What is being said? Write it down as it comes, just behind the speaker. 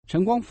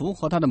陈光福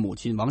和他的母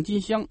亲王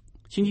金香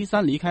星期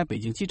三离开北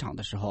京机场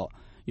的时候，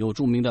有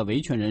著名的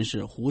维权人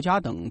士胡佳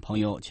等朋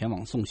友前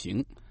往送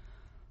行。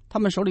他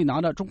们手里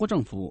拿着中国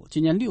政府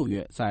今年6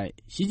月在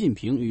习近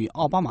平与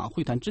奥巴马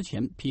会谈之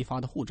前批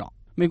发的护照。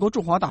美国驻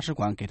华大使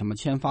馆给他们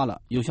签发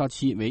了有效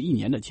期为1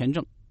年的签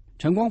证。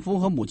陈光福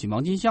和母亲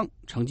王金香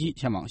乘机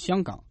前往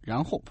香港，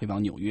然后飞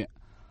往纽约。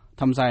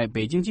他们在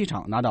北京机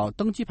场拿到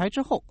登机牌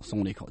之后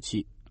松了一口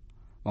气。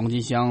王金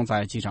香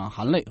在机场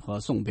含泪和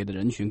送别的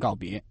人群告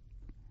别。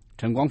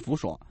陈光福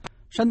说，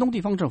山东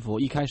地方政府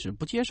一开始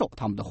不接受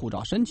他们的护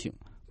照申请，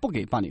不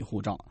给办理护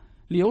照，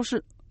理由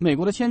是美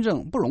国的签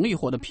证不容易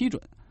获得批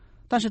准，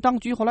但是当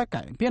局后来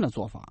改变了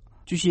做法。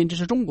据悉，这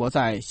是中国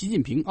在习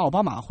近平、奥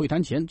巴马会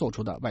谈前做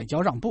出的外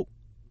交让步。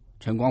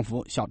陈光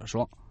福笑着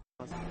说，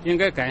应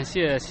该感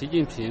谢习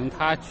近平，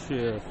他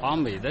去访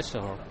美的时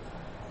候，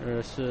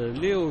是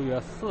6月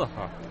4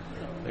号，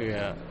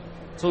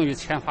终于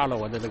签发了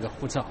我的这个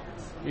护照，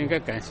应该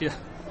感谢。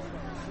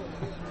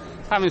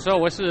他们说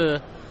我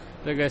是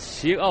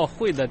习奥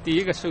会的第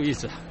一个受益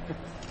者。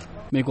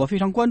美国非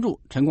常关注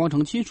陈光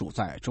诚亲属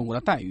在中国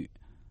的待遇。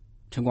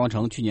陈光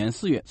诚去年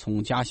4月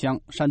从家乡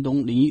山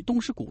东临沂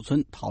东石古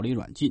村逃离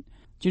软禁，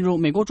进入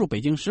美国驻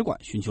北京使馆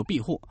寻求庇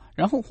护，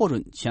然后获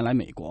准前来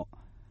美国。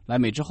来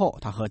美之后，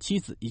他和妻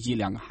子以及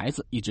2个孩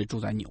子一直住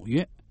在纽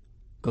约。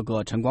哥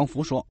哥陈光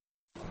福说，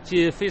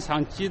既非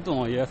常激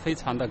动也非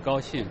常的高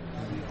兴，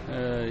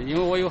因为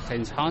我有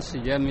很长时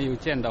间没有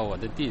见到我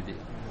的弟弟，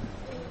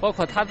包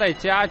括他在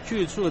家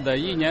居住的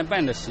1年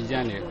半的时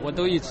间里，我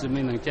都一直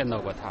没能见到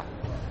过他。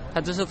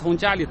他只是从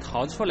家里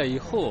逃出来以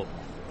后，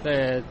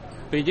在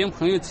北京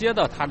朋友接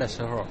到他的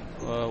时候，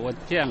我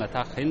见了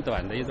他很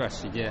短的一段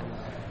时间。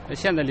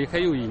现在离开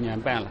又1年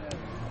半了，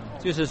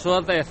就是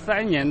说在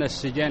3年的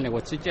时间里，我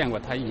只见过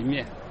他1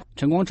面。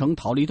陈光诚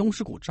逃离东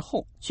石谷之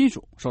后，亲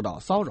属受到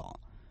骚扰。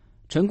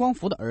陈光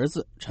福的儿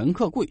子陈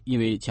克贵因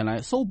为前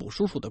来搜捕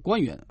叔叔的官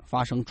员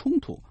发生冲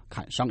突，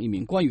砍伤一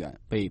名官员，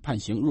被判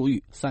刑入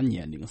狱3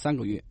年零3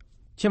个月。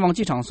前往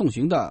机场送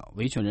行的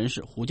维权人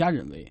士胡佳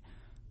认为，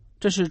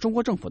这是中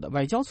国政府的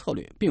外交策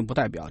略，并不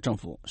代表政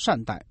府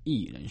善待异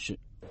议人士。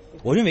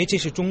我认为这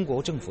是中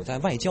国政府在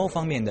外交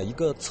方面的一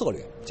个策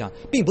略，这样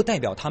并不代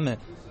表他们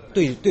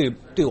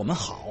对我们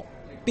好，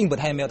并不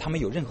代表他们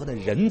有任何的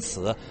仁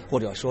慈，或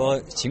者说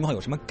情况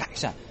有什么改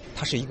善。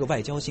它是一个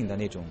外交性的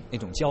那种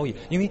交易，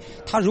因为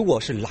它如果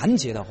是拦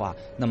截的话，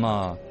那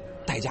么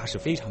代价是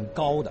非常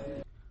高的。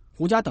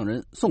胡佳等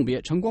人送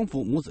别陈光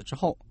福母子之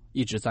后，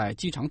一直在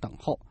机场等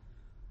候，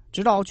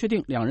直到确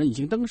定2人已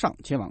经登上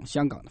前往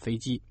香港的飞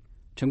机。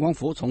陈光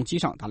福从机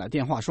场打来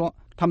电话说，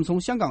他们从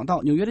香港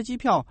到纽约的机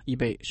票已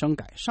被升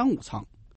改商务舱。